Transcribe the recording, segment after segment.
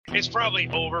it's probably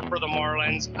over for the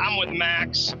Marlins. I'm with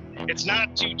Max. It's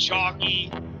not too chalky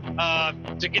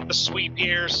to get the sweep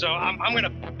here, so I'm going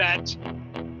to bet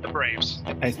the Braves.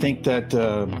 I think that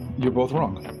you're both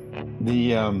wrong.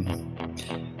 The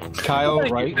Kyle,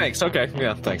 right? Thanks. Okay.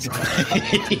 Yeah, thanks.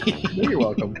 You're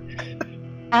welcome.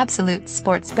 Absolute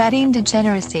sports betting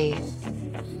degeneracy.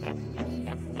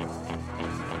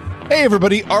 Hey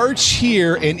everybody, Arch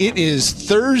here, and it is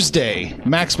Thursday.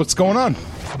 Max, what's going on?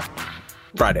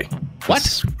 Friday.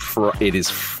 What? It is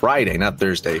Friday, not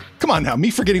Thursday. Come on now, me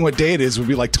forgetting what day it is would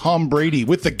be like Tom Brady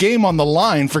with the game on the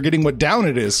line forgetting what down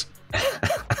it is.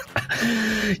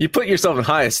 You put yourself in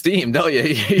high esteem, don't you?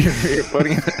 You're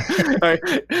putting,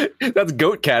 that's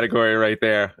GOAT category right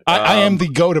there. I am the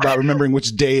GOAT about remembering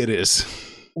which day it is.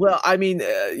 Well, I mean,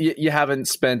 you haven't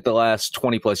spent the last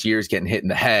 20 plus years getting hit in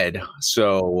the head.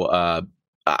 So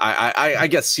I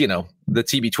guess, the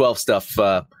TB12 stuff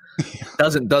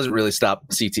doesn't really stop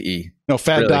CTE. No,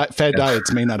 fad really.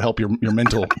 Diets may not help your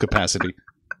mental capacity.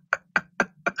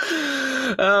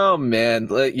 Oh, man.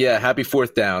 Yeah. Happy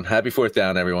fourth down. Happy fourth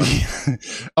down, everyone.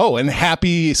 Oh, and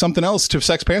happy something else to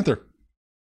Sex Panther.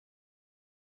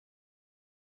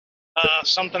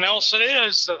 Something else it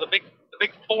is. The big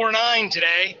 4-9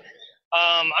 today.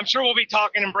 I'm sure we'll be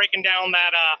talking and breaking down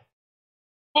that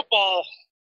football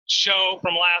show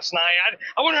from last night.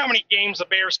 I wonder how many games the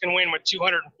Bears can win with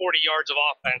 240 yards of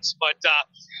offense, but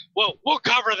we'll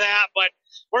cover that. But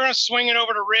we're going to swing it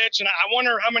over to Rich, and I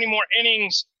wonder how many more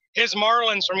innings his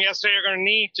Marlins from yesterday are going to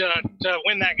need to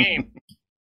win that game.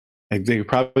 They could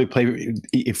probably play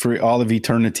for all of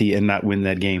eternity and not win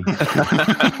that game.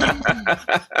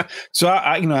 So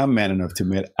I'm man enough to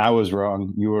admit I was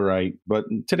wrong. You were right, but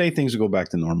today things will go back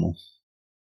to normal.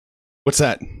 What's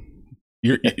that?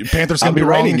 Your Panthers gonna be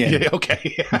wrong writing again. Yeah,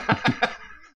 okay.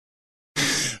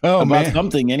 Oh about man,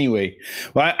 something anyway.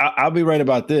 Well, I'll be right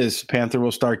about this. Panther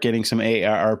will start getting some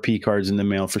AARP cards in the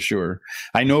mail for sure.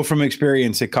 I know from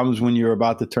experience it comes when you're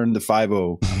about to turn the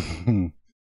 5-0.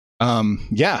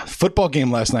 Yeah, football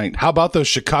game last night. How about those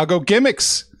Chicago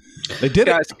gimmicks? They did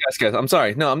guys, I'm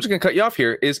sorry. No, I'm just gonna cut you off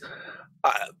here. Is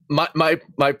my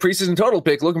preseason total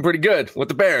pick looking pretty good with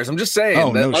the Bears? I'm just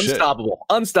saying,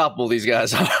 unstoppable. These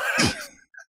guys are.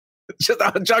 Just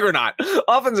a juggernaut,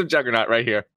 offensive juggernaut right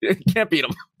here. Can't beat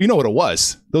them. You know what it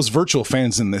was? Those virtual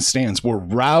fans in the stands were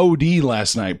rowdy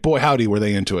last night. Boy, howdy, were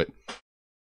they into it.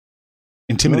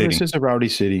 Intimidating. This is a rowdy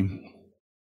city.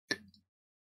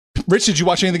 Rich, did you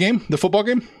watch any of the game? The football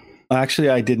game? Actually,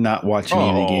 I did not watch any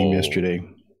of the game yesterday.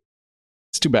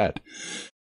 It's too bad.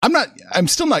 I'm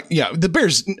still not. Yeah, the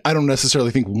Bears, I don't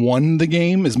necessarily think won the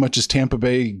game as much as Tampa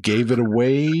Bay gave it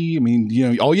away. I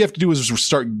mean, all you have to do is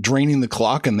start draining the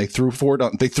clock, and they threw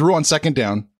on second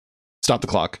down, stop the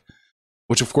clock,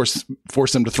 which of course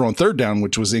forced them to throw on third down,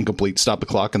 which was incomplete, stop the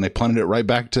clock, and they punted it right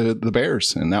back to the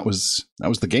Bears, and that was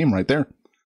the game right there.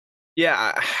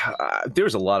 Yeah, there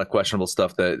was a lot of questionable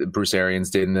stuff that Bruce Arians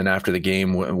did, and then after the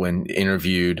game, when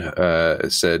interviewed,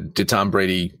 said, "Did Tom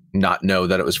Brady not know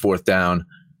that it was fourth down?"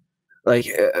 Like,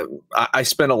 I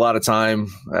spent a lot of time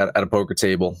at a poker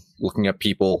table looking at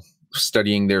people,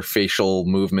 studying their facial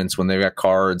movements when they got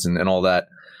cards and all that.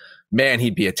 Man,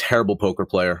 he'd be a terrible poker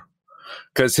player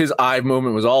because his eye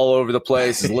movement was all over the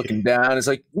place. He's looking down. It's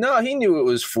like, no, he knew it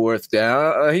was fourth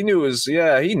down. He knew it was,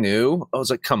 he knew. I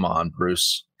was like, come on,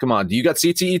 Bruce. Come on. Do you got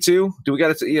CTE too? Do we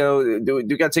got to, do we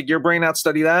got to take your brain out,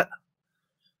 study that?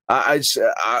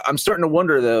 I'm starting to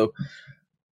wonder, though.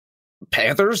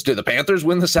 Panthers? Do the Panthers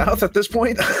win the South at this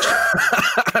point?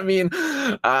 I mean,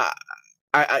 I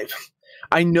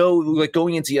know, like,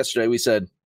 going into yesterday, we said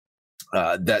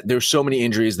that there's so many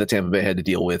injuries that Tampa Bay had to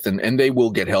deal with, and they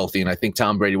will get healthy. And I think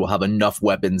Tom Brady will have enough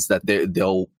weapons that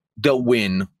they'll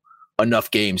win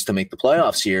enough games to make the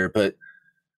playoffs here. But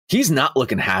he's not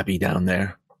looking happy down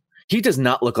there. He does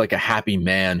not look like a happy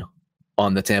man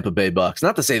on the Tampa Bay Bucks.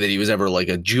 Not to say that he was ever like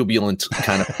a jubilant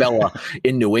kind of fella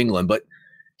in New England, but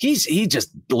he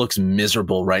just looks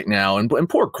miserable right now. And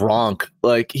poor Gronk,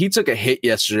 like, he took a hit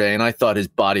yesterday, and I thought his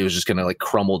body was just going to like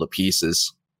crumble to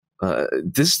pieces.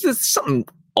 This is something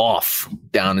off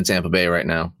down in Tampa Bay right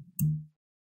now.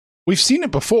 We've seen it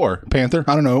before, Panther.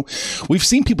 I don't know. We've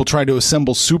seen people try to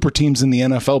assemble super teams in the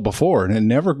NFL before, and it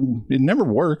never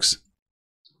works.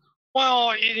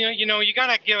 Well, you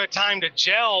got to give it time to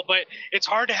gel, but it's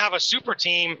hard to have a super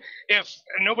team if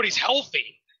nobody's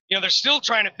healthy. They're still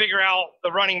trying to figure out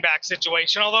the running back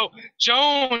situation, although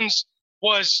Jones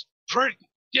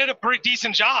did a pretty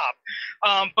decent job.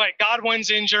 But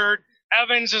Godwin's injured.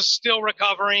 Evans is still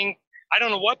recovering. I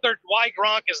don't know why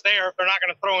Gronk is there if they're not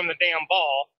going to throw him the damn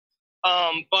ball.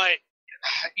 But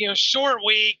short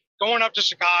week, going up to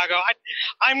Chicago.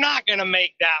 I'm not going to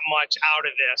make that much out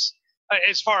of this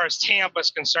as far as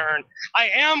Tampa's concerned. I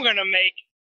am going to make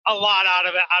a lot out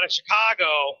of Chicago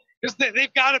because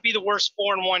they've got to be the worst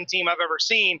 4-1 team I've ever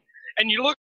seen. And you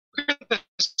look at the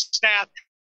stat,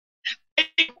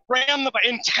 they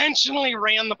intentionally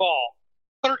ran the ball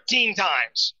 13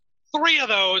 times. 3 of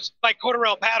those by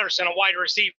Cordarrelle Patterson, a wide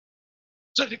receiver.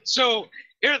 So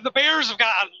here the Bears have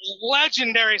got a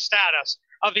legendary status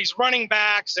of these running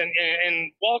backs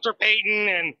and Walter Payton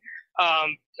and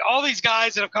all these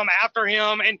guys that have come after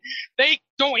him, and they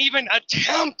don't even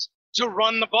attempt to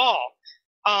run the ball.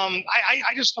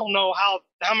 I just don't know how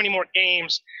many more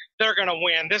games they're going to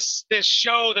win. This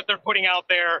show that they're putting out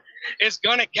there is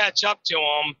going to catch up to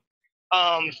them.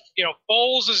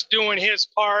 Foles is doing his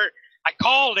part. I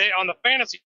called it on the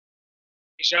fantasy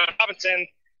show. Robinson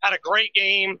had a great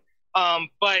game.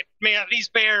 But, man, these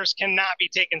Bears cannot be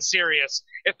taken serious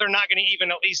if they're not going to even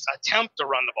at least attempt to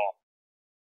run the ball.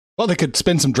 Well, they could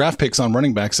spend some draft picks on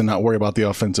running backs and not worry about the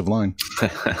offensive line.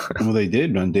 Well, they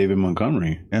did on David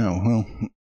Montgomery. Yeah, well.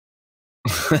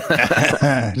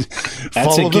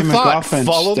 That's a gimmick offense.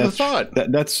 Follow the thought.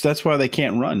 That's why they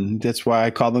can't run. That's why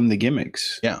I call them the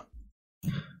gimmicks. Yeah.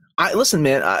 Listen,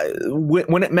 man,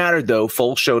 when it mattered, though,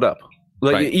 Foles showed up.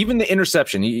 Even the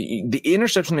interception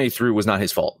that he threw was not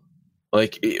his fault.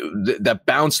 That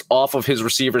bounced off of his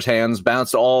receiver's hands,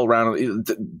 bounced all around.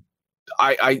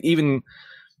 I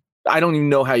don't even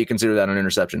know how you consider that an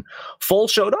interception. Foles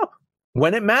showed up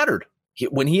when it mattered.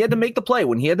 When he had to make the play,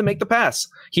 when he had to make the pass,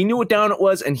 he knew what down it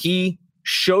was, and he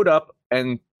showed up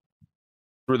and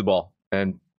threw the ball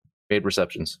and made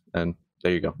receptions. And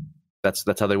there you go. That's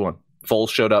how they won.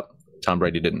 Foles showed up. Tom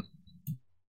Brady didn't.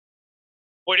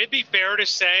 Would it be fair to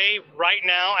say right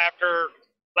now, after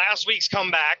last week's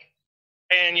comeback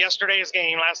and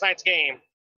last night's game,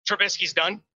 Trubisky's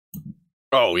done?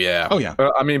 Oh, yeah. Oh, yeah.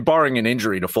 Barring an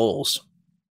injury to Foles,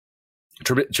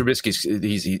 Trubisky's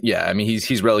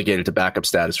he's relegated to backup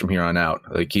status from here on out.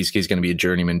 He's going to be a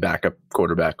journeyman backup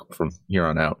quarterback from here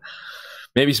on out.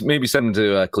 Maybe send him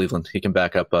to Cleveland. He can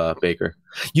back up Baker.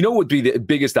 You know what would be the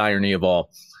biggest irony of all?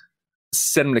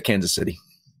 Send him to Kansas City.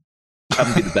 Have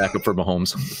him be the backup for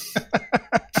Mahomes.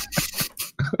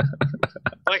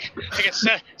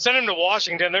 Send him to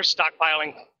Washington. They're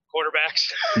stockpiling quarterbacks.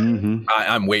 Mm-hmm.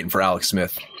 I'm waiting for Alex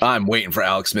Smith. I'm waiting for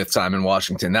Alex Smith's time in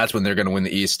Washington. That's when they're going to win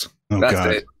the East. Oh, That's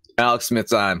God. it. Alex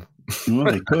Smith's time. Well,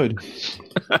 they could.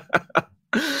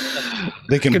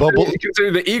 They can bubble.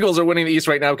 Consider the Eagles are winning the East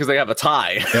right now because they have a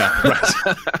tie. Yeah,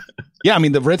 right. Yeah,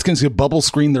 the Redskins could bubble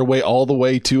screen their way all the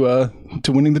way to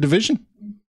winning the division.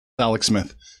 Alex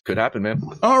Smith. Could happen, man.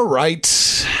 All right.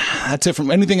 That's it.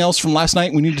 From anything else from last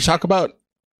night we need to talk about?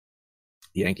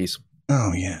 Yankees.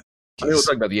 Oh, yeah. We'll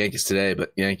talk about the Yankees today,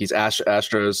 but Yankees,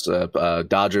 Astros,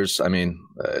 Dodgers.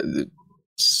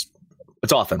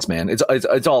 It's offense, man.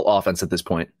 It's all offense at this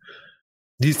point.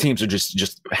 These teams are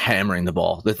just hammering the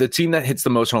ball. The team that hits the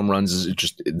most home runs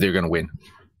they're going to win.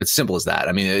 It's simple as that.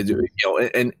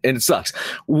 And it sucks.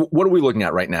 What are we looking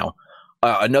at right now?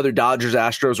 Another Dodgers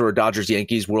Astros or a Dodgers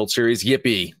Yankees World Series?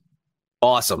 Yippee!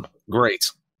 Awesome, great,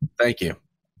 thank you.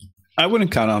 I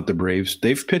wouldn't count out the Braves.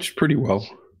 They've pitched pretty well.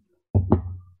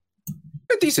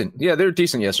 They're decent. Yeah, they were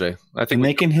decent yesterday. I think And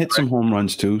they can hit some home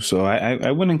runs too, so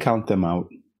I wouldn't count them out.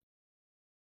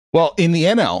 Well, in the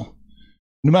NL,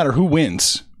 no matter who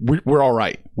wins, we're all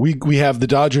right. We have the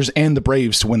Dodgers and the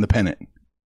Braves to win the pennant.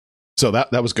 So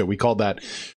that was good. We called that.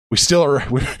 We still are.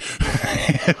 We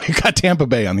got Tampa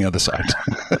Bay on the other side.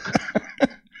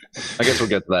 I guess we'll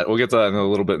get to that. We'll get to that in a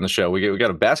little bit in the show. We got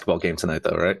a basketball game tonight,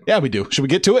 though, right? Yeah, we do. Should we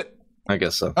get to it? I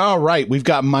guess so. All right. We've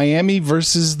got Miami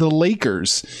versus the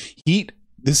Lakers. Heat.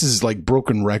 This is like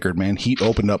broken record, man. Heat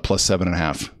opened up plus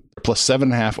 7.5, plus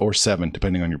 7.5 or 7,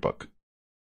 depending on your book.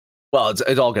 Well, it's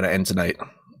all going to end tonight.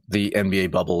 The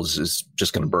NBA bubble is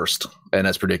just going to burst. And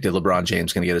as predicted, LeBron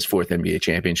James going to get his 4th NBA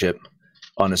championship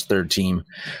on his 3rd team.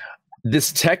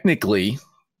 This technically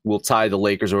will tie the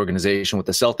Lakers organization with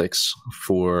the Celtics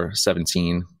for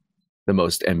 17, the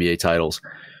most NBA titles.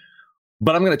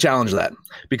 But I'm going to challenge that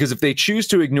because if they choose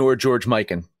to ignore George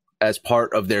Mikan as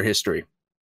part of their history,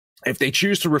 if they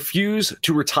choose to refuse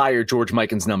to retire George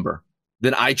Mikan's number,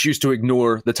 then I choose to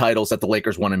ignore the titles that the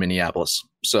Lakers won in Minneapolis.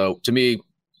 So to me,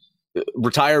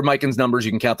 retire Mikan's numbers.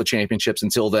 You can count the championships.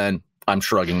 Until then, I'm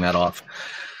shrugging that off.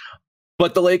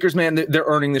 But the Lakers, man, they're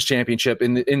earning this championship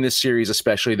in this series,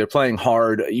 especially. They're playing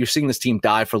hard. You're seeing this team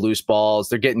dive for loose balls.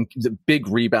 They're getting the big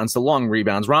rebounds, the long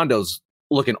rebounds. Rondo's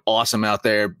looking awesome out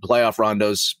there. Playoff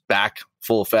Rondo's back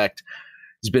full effect.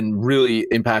 He's been really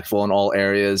impactful in all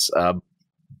areas.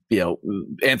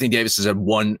 Anthony Davis has had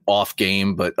one off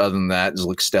game, but other than that, it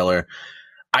looks stellar.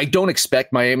 I don't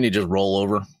expect Miami to just roll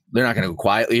over. They're not going to go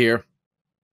quietly here.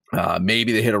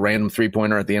 Maybe they hit a random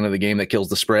 3-pointer at the end of the game that kills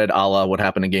the spread, a la what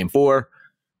happened in Game 4.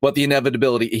 But the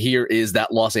inevitability here is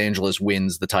that Los Angeles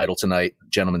wins the title tonight.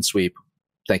 Gentlemen sweep.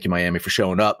 Thank you, Miami, for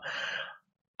showing up.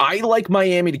 I like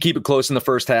Miami to keep it close in the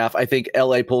first half. I think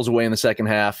LA pulls away in the second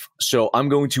half. So I'm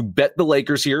going to bet the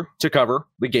Lakers here to cover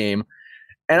the game.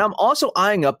 And I'm also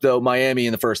eyeing up, though, Miami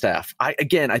in the first half. I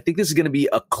think this is going to be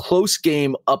a close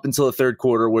game up until the third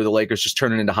quarter where the Lakers just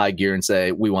turn it into high gear and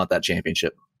say, we want that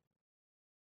championship.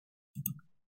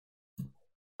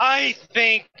 I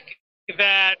think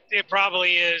that it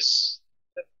probably is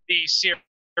the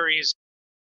series.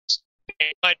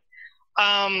 But,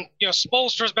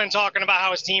 Spoelstra's been talking about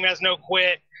how his team has no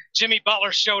quit. Jimmy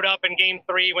Butler showed up in Game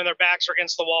 3 when their backs are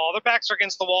against the wall. Their backs are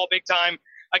against the wall big time.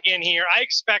 Again here, I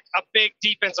expect a big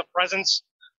defensive presence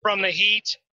from the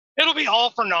Heat. It'll be all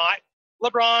for naught.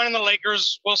 LeBron and the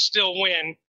Lakers will still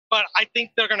win, but I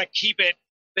think they're going to keep it.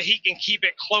 The Heat can keep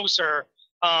it closer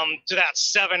to that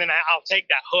 7, and I'll take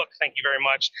that hook. Thank you very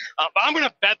much. But I'm going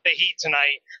to bet the Heat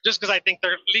tonight just because I think they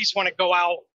at least want to go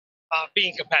out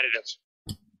being competitive.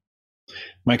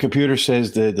 My computer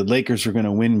says that the Lakers are going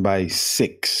to win by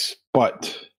 6,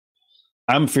 but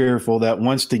I'm fearful that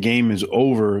once the game is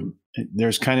over,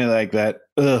 there's kind of like that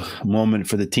moment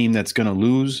for the team that's going to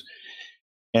lose,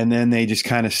 and then they just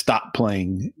kind of stop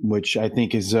playing, which I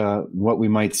think is what we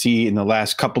might see in the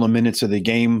last couple of minutes of the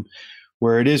game,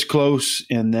 where it is close,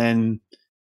 and then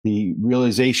the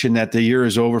realization that the year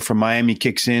is over for Miami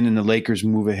kicks in, and the Lakers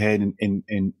move ahead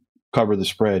and cover the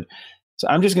spread. So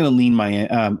I'm just going to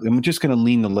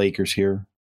lean the Lakers here.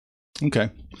 Okay.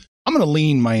 I'm going to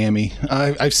lean Miami.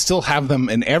 I still have them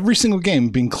in every single game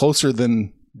being closer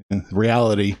than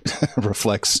reality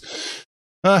reflects.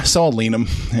 So I'll lean them.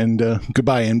 And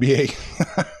goodbye, NBA.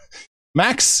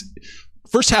 Max,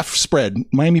 first half spread,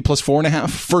 Miami plus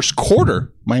 4.5. First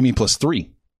quarter, Miami plus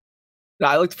 3. No,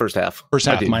 I like the first half. First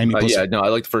half, Miami plus. I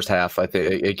like the first half. I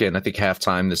think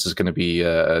halftime, this is going to be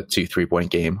a 2-3 point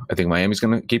game. I think Miami's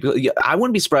going to keep it. Yeah, I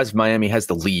wouldn't be surprised if Miami has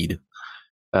the lead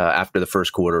after the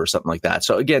first quarter or something like that.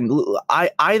 So again,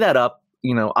 I eye that up.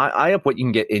 I up what you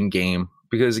can get in game,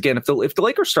 because again, if the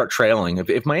Lakers start trailing,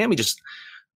 if Miami just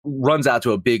runs out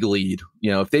to a big lead,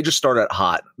 if they just start out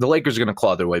hot, the Lakers are going to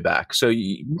claw their way back. So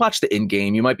you watch the in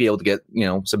game, you might be able to get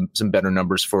some better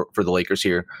numbers for the Lakers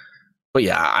here. But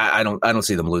yeah, I don't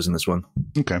see them losing this one.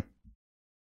 Okay.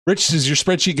 Rich, does your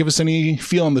spreadsheet give us any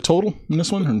feel on the total in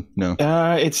this one, or no?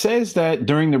 It says that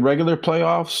during the regular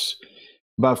playoffs,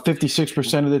 about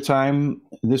 56% of the time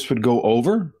this would go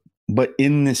over, but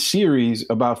in the series,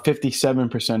 about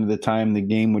 57% of the time the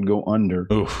game would go under.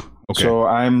 Oof. Okay.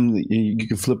 So you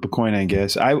can flip a coin, I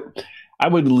guess. I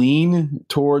would lean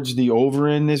towards the over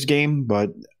in this game, but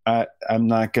I'm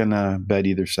not gonna bet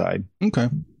either side. Okay.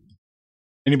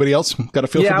 Anybody else got a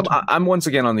feel? Yeah, I'm once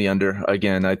again on the under.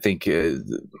 Again, I think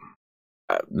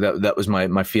that was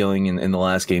my feeling in the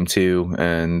last game too,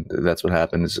 and that's what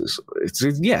happened. It's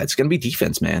going to be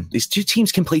defense, man. These two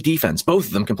teams can play defense. Both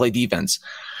of them can play defense.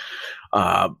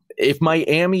 If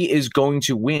Miami is going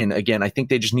to win, again, I think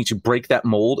they just need to break that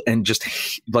mold and just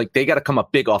they got to come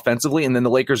up big offensively, and then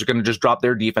the Lakers are going to just drop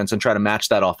their defense and try to match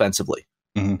that offensively.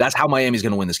 Mm-hmm. That's how Miami's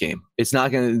going to win this game. It's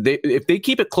not going to. If they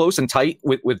keep it close and tight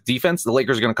with defense, the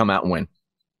Lakers are going to come out and win.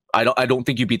 I don't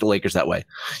think you beat the Lakers that way.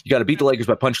 You got to beat the Lakers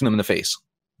by punching them in the face.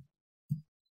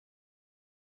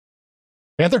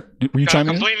 Panther, were you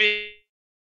chiming in?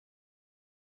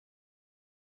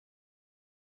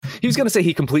 He was going to say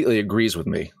he completely agrees with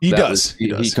me. He does.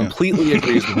 He completely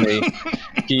agrees with me.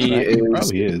 He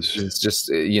probably is. It's just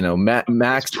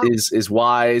Max is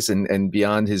wise and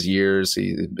beyond his years.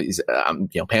 He's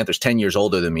Panther's 10 years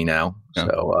older than me now. Yeah.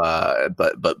 So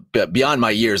but beyond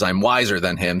my years, I'm wiser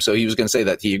than him. So he was going to say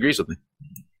that he agrees with me.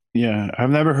 Yeah,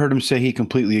 I've never heard him say he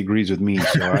completely agrees with me.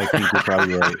 So I think you're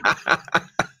probably right.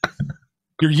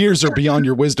 Your years are beyond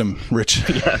your wisdom, Rich.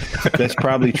 Yeah, that's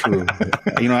probably true.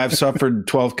 I've suffered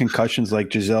 12 concussions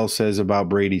like Giselle says about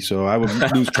Brady, so I would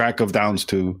lose track of downs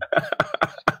too.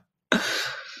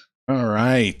 All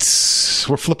right.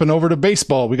 We're flipping over to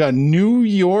baseball. We got New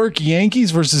York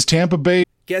Yankees versus Tampa Bay.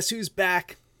 Guess who's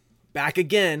back? Back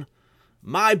again.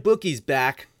 My bookie's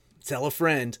back. Tell a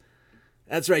friend.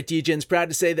 That's right, Degen's proud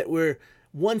to say that we're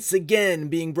once again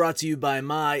being brought to you by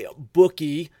my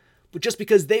bookie. But just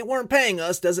because they weren't paying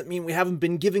us doesn't mean we haven't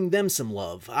been giving them some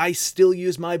love. I still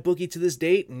use my bookie to this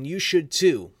date, and you should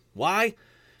too. Why?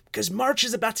 Because March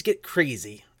is about to get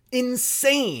crazy.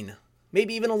 Insane.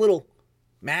 Maybe even a little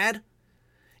mad.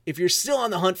 If you're still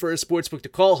on the hunt for a sportsbook to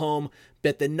call home,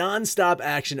 bet the non-stop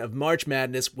action of March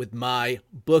Madness with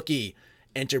MyBookie.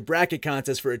 Enter bracket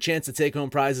contests for a chance to take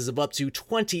home prizes of up to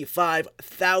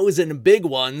 25,000 big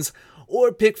ones,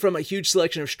 or pick from a huge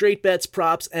selection of straight bets,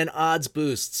 props, and odds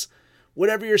boosts.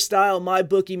 Whatever your style,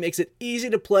 MyBookie makes it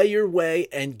easy to play your way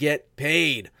and get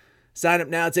paid. Sign up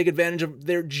now, take advantage of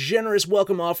their generous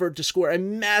welcome offer to score a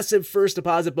massive first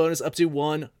deposit bonus up to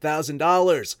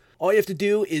 $1,000. All you have to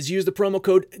do is use the promo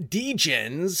code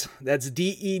DEGENS, that's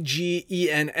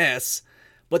DEGENS,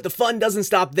 but the fun doesn't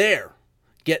stop there.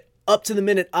 Get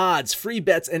up-to-the-minute odds, free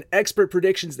bets, and expert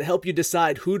predictions to help you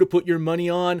decide who to put your money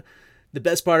on. The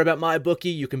best part about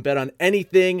MyBookie, you can bet on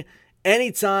anything,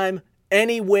 anytime,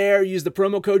 anywhere. Use the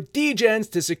promo code DEGENS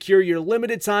to secure your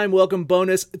limited time welcome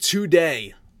bonus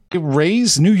today.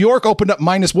 Rays, New York opened up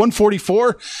minus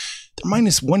 144. They're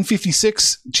minus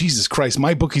 156. Jesus Christ,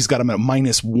 my bookie's got them at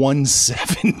minus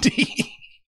 170.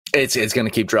 It's going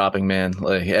to keep dropping, man.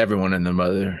 Like, everyone and their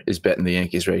mother is betting the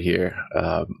Yankees right here.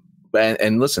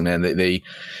 And listen, man, they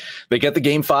get the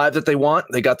game 5 that they want.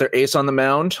 They got their ace on the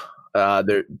mound.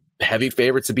 They're heavy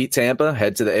favorites to beat Tampa,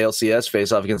 head to the ALCS,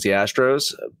 face off against the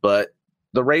Astros. But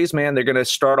the Rays, man, they're going to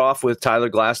start off with Tyler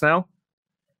Glasnow.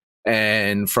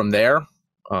 And from there,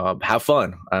 have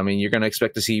fun. I mean, you're going to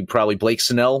expect to see probably Blake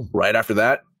Snell right after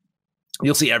that.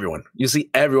 You'll see everyone. You'll see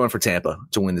everyone for Tampa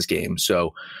to win this game.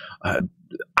 So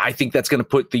I think that's going to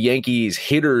put the Yankees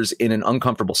hitters in an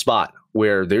uncomfortable spot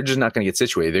where they're just not going to get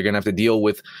situated. They're going to have to deal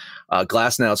with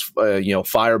Glasnow's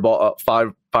fireball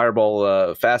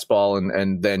fastball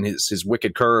and then his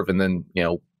wicked curve, and then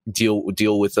deal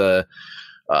with some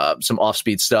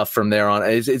off-speed stuff from there on.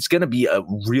 It's going to be a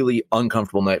really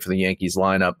uncomfortable night for the Yankees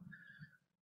lineup,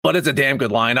 but it's a damn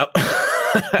good lineup.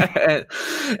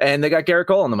 and they got Garrett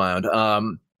Cole on the mound.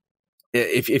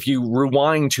 If you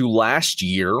rewind to last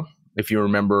year, if you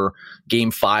remember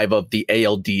Game 5 of the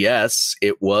ALDS,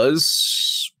 it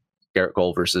was Garrett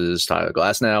Cole versus Tyler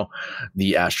Glasnow.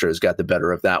 The Astros got the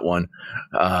better of that one.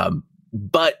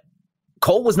 But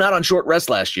Cole was not on short rest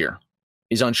last year.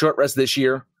 He's on short rest this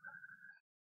year.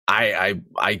 I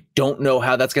don't know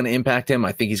how that's going to impact him.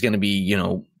 I think he's going to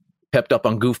be, pepped up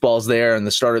on goofballs there in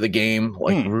the start of the game,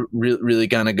 like really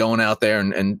kind of going out there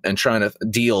and trying to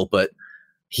deal. But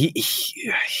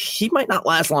he might not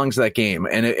last long to that game.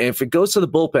 And if it goes to the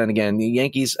bullpen again, the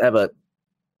Yankees have a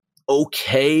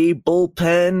okay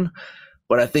bullpen,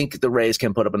 but I think the Rays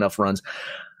can put up enough runs.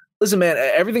 Listen, man,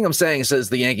 everything I'm saying says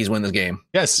the Yankees win this game.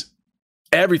 Yes.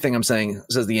 Everything I'm saying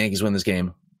says the Yankees win this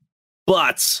game.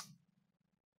 But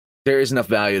there is enough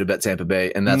value to bet Tampa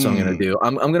Bay, and that's what I'm going to do.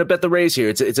 I'm going to bet the Rays here.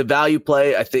 It's a value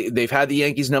play. I think they've had the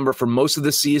Yankees number for most of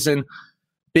the season.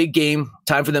 Big game,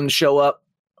 time for them to show up.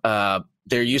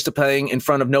 They're used to playing in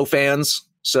front of no fans,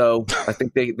 so I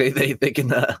think they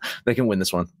can win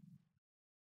this one.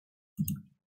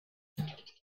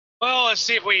 Well, let's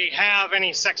see if we have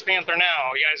any Sex Panther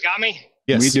now. You guys got me?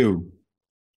 Yes, we do.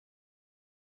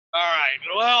 All right.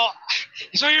 Well,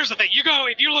 so here's the thing.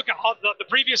 If you look at all the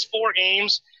previous 4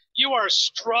 games, you are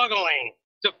struggling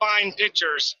to find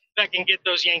pitchers that can get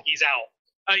those Yankees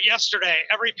out. Yesterday,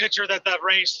 every pitcher that the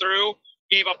Rays threw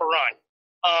gave up a run.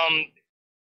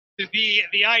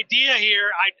 The idea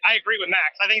here, I agree with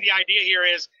Max. I think the idea here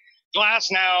is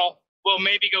Glasnow will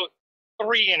maybe go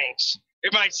 3 innings.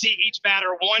 It might see each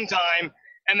batter one time,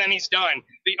 and then he's done.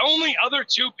 The only other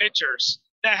 2 pitchers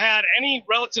that had any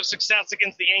relative success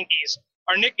against the Yankees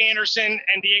are Nick Anderson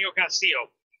and Diego Castillo.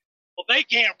 Well, they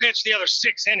can't pitch the other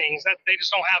 6 innings. That they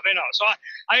just don't have in them. So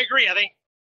I agree.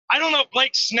 I don't know if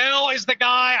Blake Snell is the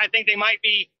guy. I think they might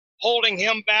be holding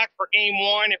him back for Game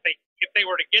 1 if they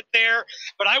were to get there.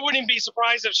 But I wouldn't be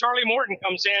surprised if Charlie Morton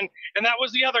comes in, and that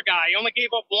was the other guy. He only gave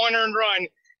up 1 earned run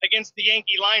against the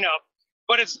Yankee lineup.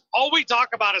 But it's all we talk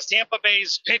about is Tampa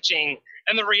Bay's pitching,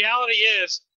 and the reality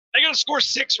is they got to score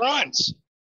 6 runs.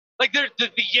 Like the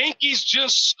Yankees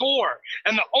just score,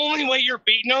 and the only way you're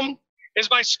beating them is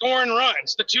by scoring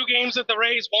runs. The 2 games that the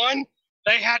Rays won,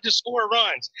 they had to score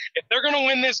runs. If they're going to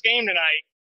win this game tonight,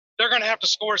 they're going to have to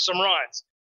score some runs.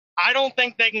 I don't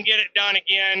think they can get it done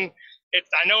again.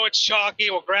 I know it's chalky.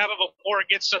 We'll grab it before it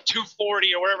gets to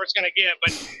 240 or wherever it's going to get,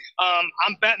 but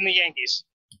I'm betting the Yankees.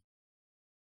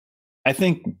 I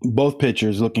think both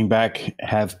pitchers, looking back,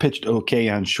 have pitched okay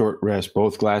on short rest,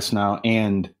 both Glasnow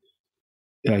and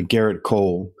Garrett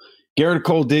Cole. Garrett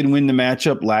Cole did win the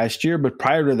matchup last year, but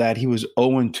prior to that, he was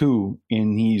 0-2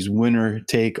 in these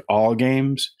winner-take-all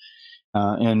games.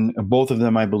 And both of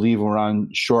them, I believe, were on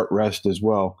short rest as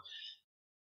well.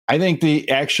 I think the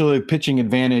actual pitching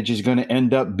advantage is going to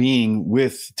end up being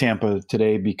with Tampa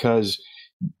today because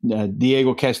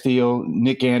Diego Castillo,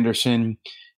 Nick Anderson,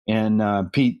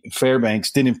 and Pete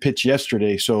Fairbanks didn't pitch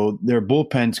yesterday, so their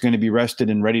bullpen's going to be rested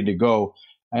and ready to go.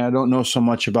 I don't know so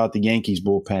much about the Yankees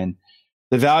bullpen.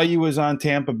 The value is on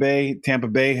Tampa Bay. Tampa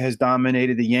Bay has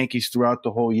dominated the Yankees throughout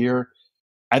the whole year.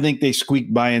 I think they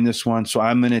squeaked by in this one, so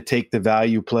I'm going to take the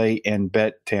value play and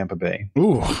bet Tampa Bay.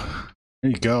 Ooh,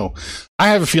 there you go. I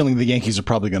have a feeling the Yankees are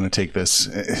probably going to take this.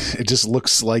 It just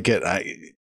looks like it.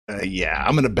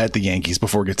 I'm going to bet the Yankees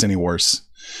before it gets any worse.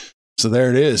 So there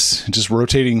it is. Just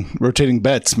rotating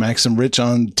bets. Max and Rich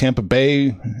on Tampa Bay,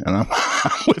 and I'm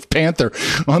with Panther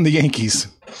on the Yankees.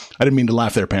 I didn't mean to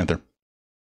laugh there, Panther.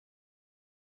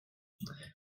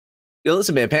 Yeah,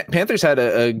 listen, man, Panthers had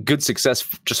a good success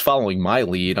just following my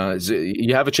lead.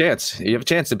 You have a chance. You have a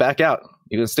chance to back out.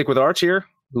 You going to stick with Arch here,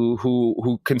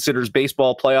 who considers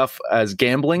baseball playoff as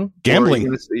gambling? Gambling.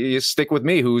 Or you stick with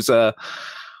me, who's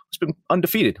been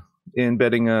undefeated in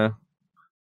betting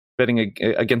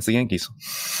against the Yankees.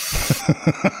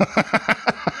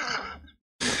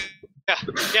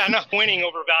 Yeah, I'm not winning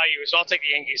over value, so I'll take the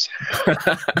Yankees.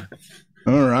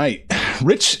 All right,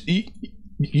 Rich,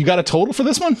 you got a total for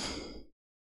this one?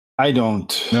 I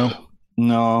don't. No,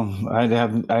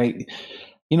 a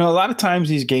lot of times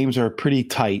these games are pretty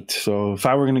tight. So if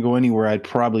I were going to go anywhere, I'd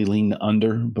probably lean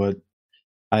under, but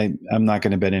I'm not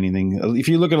going to bet anything. If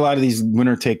you look at a lot of these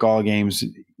winner take all games,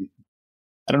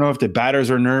 I don't know if the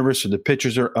batters are nervous or the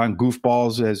pitchers are on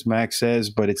goofballs, as Max says,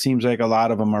 but it seems like a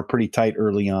lot of them are pretty tight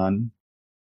early on.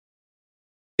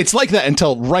 It's like that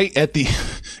until right at the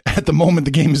moment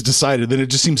the game is decided, then it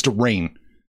just seems to rain.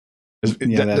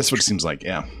 That's what it seems like.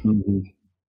 Yeah. Mm-hmm.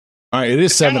 All right. It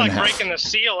is 7.5. Kind of like breaking the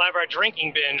seal after a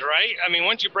drinking binge, right? I mean,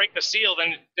 once you break the seal,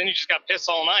 then you just got pissed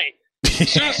all night. As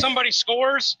soon as somebody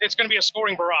scores, it's going to be a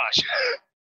scoring barrage.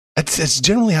 That's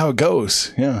generally how it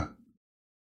goes. Yeah.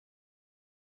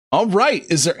 All right.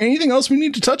 Is there anything else we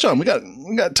need to touch on? We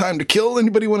got time to kill.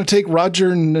 Anybody want to take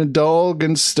Roger Nadal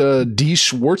against D.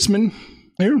 Schwartzman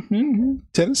here? Mm-hmm.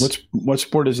 Tennis. What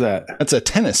sport is that? That's a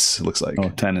tennis. It looks like. Oh,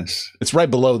 tennis. It's right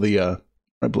below the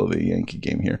Yankee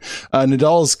game here.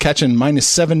 Nadal's catching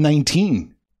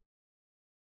 -719.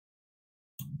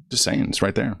 Just saying, it's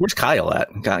right there. Where's Kyle at?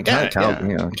 Kyle's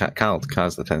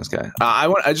the tennis guy.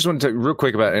 I just wanted to real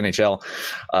quick about NHL.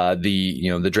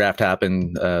 The draft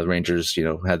happened. Rangers,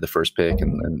 had the first pick,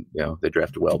 and they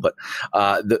drafted well. But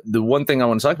the one thing I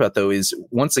want to talk about though is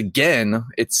once again,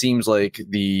 it seems like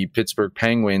the Pittsburgh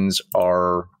Penguins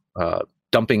are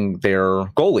dumping their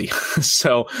goalie.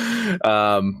 So,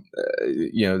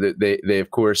 they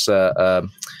of course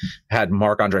had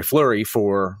Marc-Andre Fleury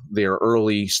for their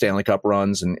early Stanley Cup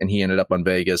runs, and he ended up on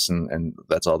Vegas, and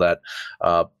that's all that.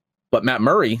 But Matt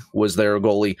Murray was their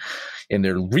goalie in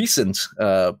their recent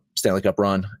Stanley Cup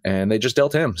run, and they just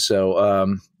dealt him.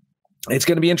 So it's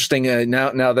going to be interesting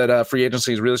now that free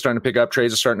agency is really starting to pick up.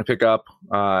 Trades are starting to pick up.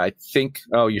 I think.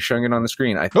 Oh, you're showing it on the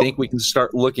screen. I think we can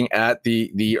start looking at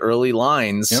the early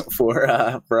lines for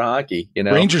hockey.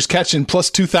 Rangers catching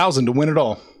 +2,000 to win it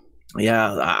all.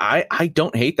 Yeah, I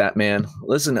don't hate that, man.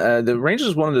 Listen, the Rangers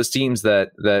is one of those teams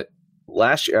that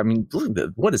last year. I mean,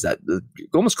 what is that?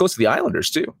 Almost close to the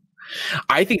Islanders too.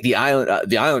 I think the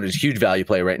Islanders huge value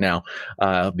play right now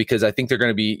because I think they're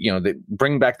going to be, they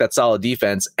bring back that solid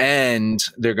defense, and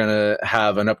they're going to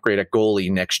have an upgrade at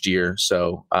goalie next year.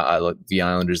 So I look the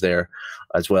Islanders there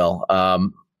as well.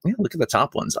 Look at the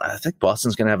top ones. I think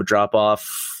Boston's going to have a drop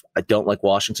off. I don't like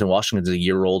Washington. Washington's a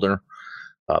year older.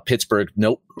 Pittsburgh,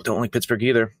 nope, don't like Pittsburgh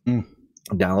either.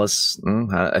 Dallas,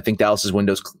 I think Dallas's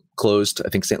window's closed. I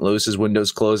think St. Louis's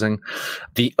window's closing.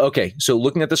 So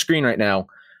looking at the screen right now,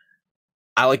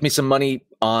 I like me some money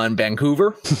on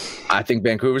Vancouver. I think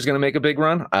Vancouver's going to make a big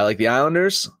run. I like the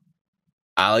Islanders.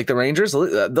 I like the Rangers.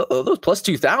 Those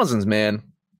 +2,000s, man.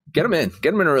 Get them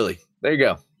in early. There you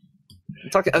go.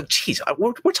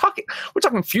 We're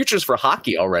talking futures for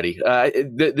hockey already.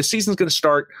 The season's going to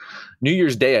start New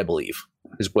Year's Day, I believe,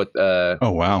 is what.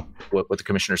 Oh wow! What the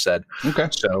commissioner said. Okay.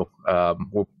 So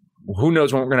who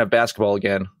knows when we're going to have basketball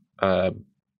again?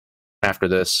 After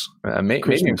this, maybe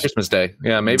on Christmas Day.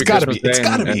 Yeah, maybe Christmas Day. It's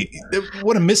got to be.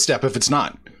 What a misstep if it's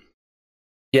not.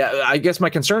 Yeah, I guess my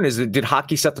concern is that did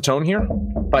hockey set the tone here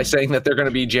by saying that they're going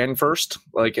to be Jan 1st?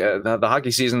 Like the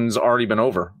hockey season's already been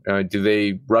over. Do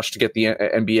they rush to get the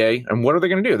NBA? And what are they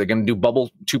going to do? They're going to do Bubble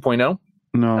 2.0?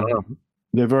 No, I don't know.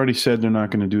 They've already said they're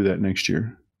not going to do that next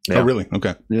year. Yeah. Oh, really?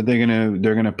 Okay.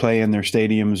 They're gonna play in their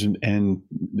stadiums, and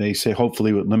they say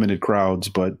hopefully with limited crowds,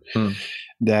 but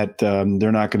that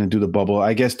they're not going to do the bubble.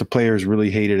 I guess the players really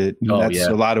hated it. That's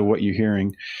a lot of what you're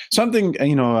hearing. Something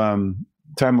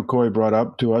Ty McCoy brought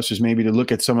up to us is maybe to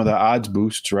look at some of the odds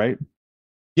boosts, right?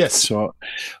 Yes. So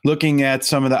looking at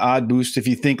some of the odd boosts, if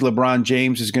you think LeBron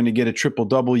James is going to get a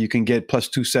triple-double, you can get plus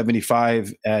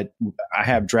 275 I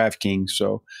have DraftKings.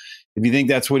 So if you think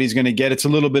that's what he's going to get, it's a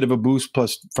little bit of a boost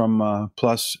from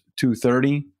plus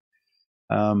 230.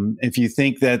 If you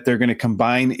think that they're going to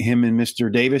combine him and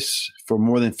Mr. Davis for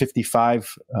more than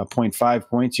 55.5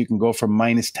 points, you can go from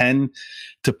minus 10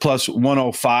 to plus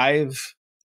 105.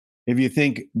 If you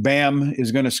think Bam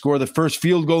is going to score the first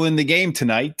field goal in the game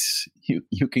tonight,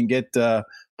 you can get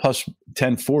plus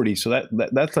 1040. So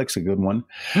that's like a good one.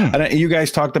 You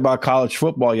guys talked about college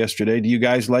football yesterday. Do you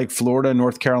guys like Florida,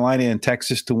 North Carolina, and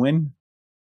Texas to win?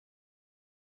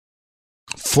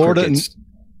 Florida,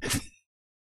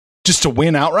 just to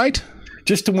win outright?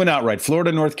 Just to win outright.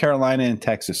 Florida, North Carolina, and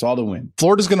Texas, all to win.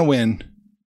 Florida's going to win.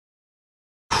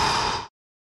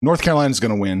 North Carolina's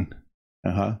going to win.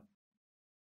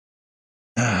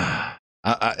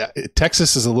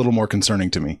 Texas is a little more concerning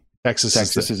to me.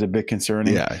 Texas is a bit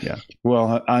concerning. Yeah.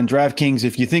 Well, on DraftKings,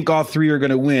 if you think all three are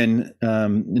going to win,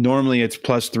 normally it's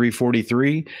plus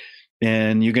 343,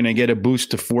 and you're going to get a boost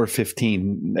to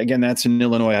 415. Again, that's in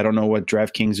Illinois. I don't know what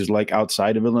DraftKings is like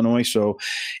outside of Illinois. So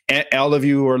all of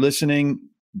you who are listening,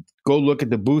 go look at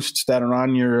the boosts that are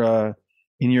on your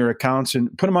in your accounts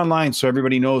and put them online so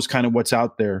everybody knows kind of what's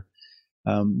out there.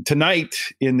 Tonight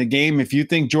in the game, if you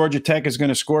think Georgia Tech is going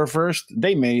to score first,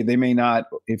 they may not.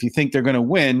 If you think they're going to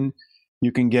win,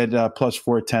 you can get plus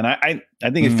 410. I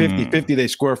think it's 50-50 they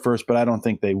score first, but I don't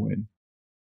think they win.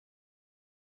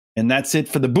 And that's it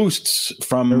for the boosts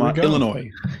from Illinois.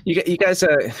 You guys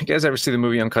ever see the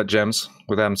movie Uncut Gems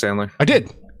with Adam Sandler? I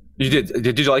did. You did?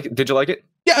 Did you like it? Did you like it?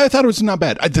 Yeah, I thought it was not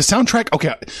bad. The soundtrack,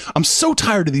 okay, I'm so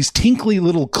tired of these tinkly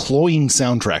little cloying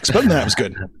soundtracks, but that was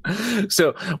good.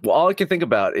 So all I can think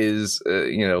about is,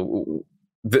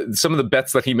 some of the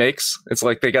bets that he makes. It's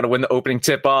like they got to win the opening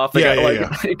tip off.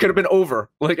 It could have been over.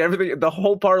 Like everything, the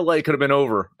whole parlay could have been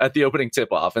over at the opening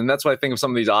tip off. And that's why I think of some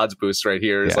of these odds boosts right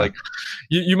here. It's like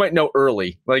you might know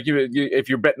early. Like if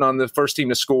you're betting on the first team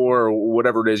to score or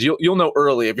whatever it is, you'll know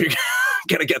early if you're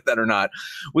gonna get that or not.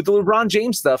 With the LeBron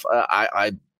James stuff,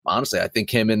 I honestly think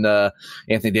him and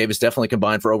Anthony Davis definitely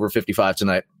combined for over 55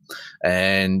 tonight.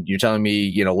 And you're telling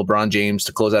me, LeBron James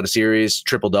to close out a series,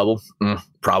 triple double,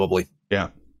 probably. Yeah.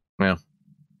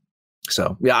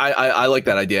 So yeah, I like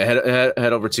that idea.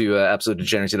 Head over to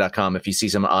absolutedegeneracy.com if you see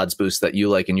some odds boosts that you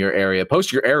like in your area.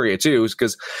 Post your area too,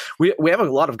 because we have a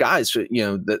lot of guys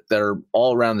that are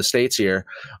all around the states here,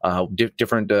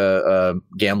 different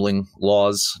gambling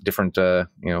laws, different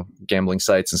gambling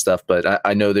sites and stuff. But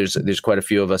I know there's quite a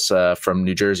few of us from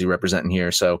New Jersey representing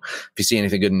here. So if you see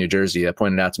anything good in New Jersey,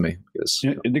 point it out to me. Because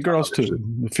the girls too,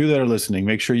 a few that are listening,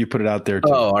 make sure you put it out there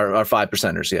too. Oh, our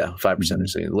 5%ers,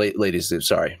 5%ers. Ladies,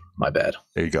 sorry, my bad.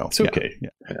 There you go. It's okay.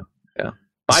 Yeah.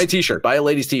 Buy a t-shirt. Buy a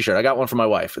ladies t-shirt. I got one for my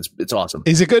wife. It's awesome.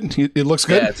 Is it good? It looks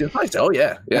good. Yeah, it's nice. Oh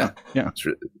yeah. It's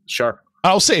sharp.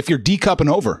 I'll say if you're D-cup and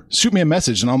over, shoot me a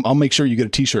message and I'll make sure you get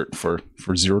a t-shirt for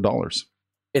 $0.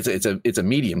 It's a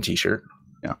medium t-shirt.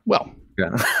 Yeah. Well.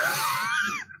 Yeah.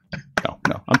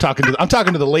 No. I'm talking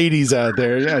to the ladies out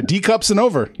there. Yeah, D-cups and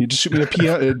over. You just shoot me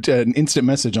an instant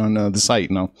message on the site,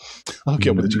 and I'll hook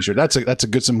you up with a t-shirt.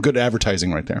 That's some good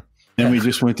advertising right there. And we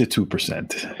just went to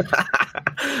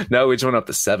 2%. No, we just went up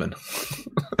to 7.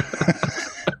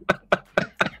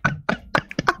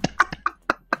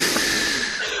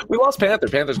 We lost Panther.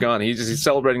 Panther's gone. He's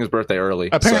celebrating his birthday early.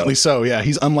 Apparently so. Yeah,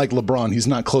 he's unlike LeBron. He's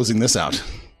not closing this out.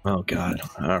 Oh God.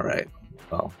 All right.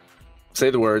 Well,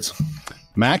 say the words.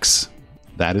 Max,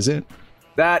 that is it.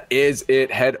 That is it.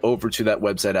 Head over to that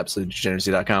website,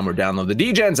 absolutedegeneracy.com, or download the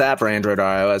Degens app for Android or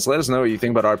iOS. Let us know what you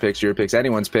think about our picks, your picks,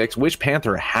 anyone's picks. Wish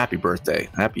Panther a happy birthday.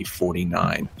 Happy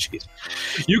 49. Jeez.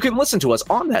 You can listen to us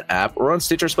on that app or on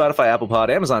Stitcher, Spotify, Apple Pod,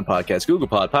 Amazon Podcasts, Google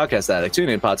Pod, Podcast Addict,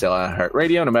 TuneIn, Podtail,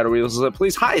 iHeartRadio. No matter where you listen,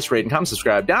 please highest rate and comment,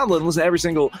 subscribe, download, and listen to every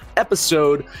single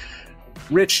episode.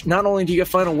 Rich, not only do you get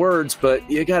final words,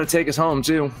 but you got to take us home,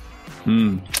 too.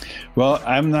 Well,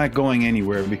 I'm not going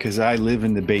anywhere because I live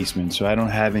in the basement, so I don't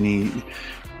have any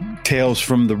tales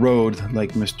from the road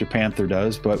like Mr. Panther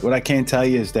does. But what I can tell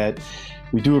you is that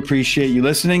we do appreciate you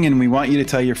listening, and we want you to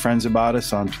tell your friends about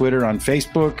us on Twitter, on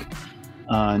Facebook,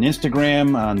 on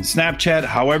Instagram, on Snapchat,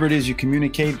 however it is you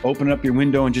communicate. Open up your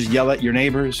window and just yell at your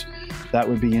neighbors. That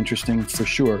would be interesting for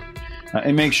sure.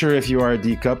 And make sure if you are a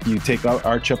D-Cup, you take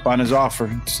Arch up on his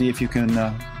offer. See if you can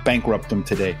bankrupt him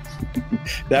today.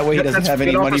 That way he doesn't have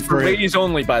any money for ladies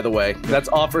only, by the way. That's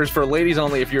offers for ladies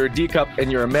only. If you're a D-Cup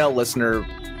and you're a male listener,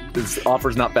 this offer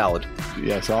is not valid.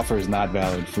 Yes, offer is not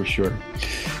valid for sure.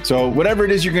 So whatever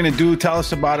it is you're going to do, tell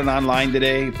us about it online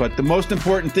today. But the most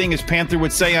important thing, as Panther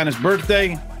would say on his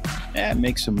birthday,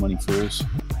 make some money, fools.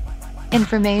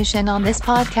 Information on this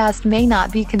podcast may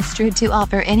not be construed to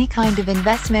offer any kind of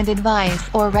investment advice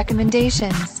or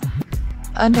recommendations.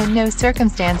 Under no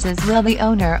circumstances will the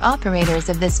owner-operators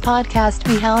of this podcast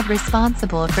be held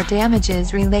responsible for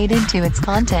damages related to its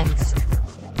contents.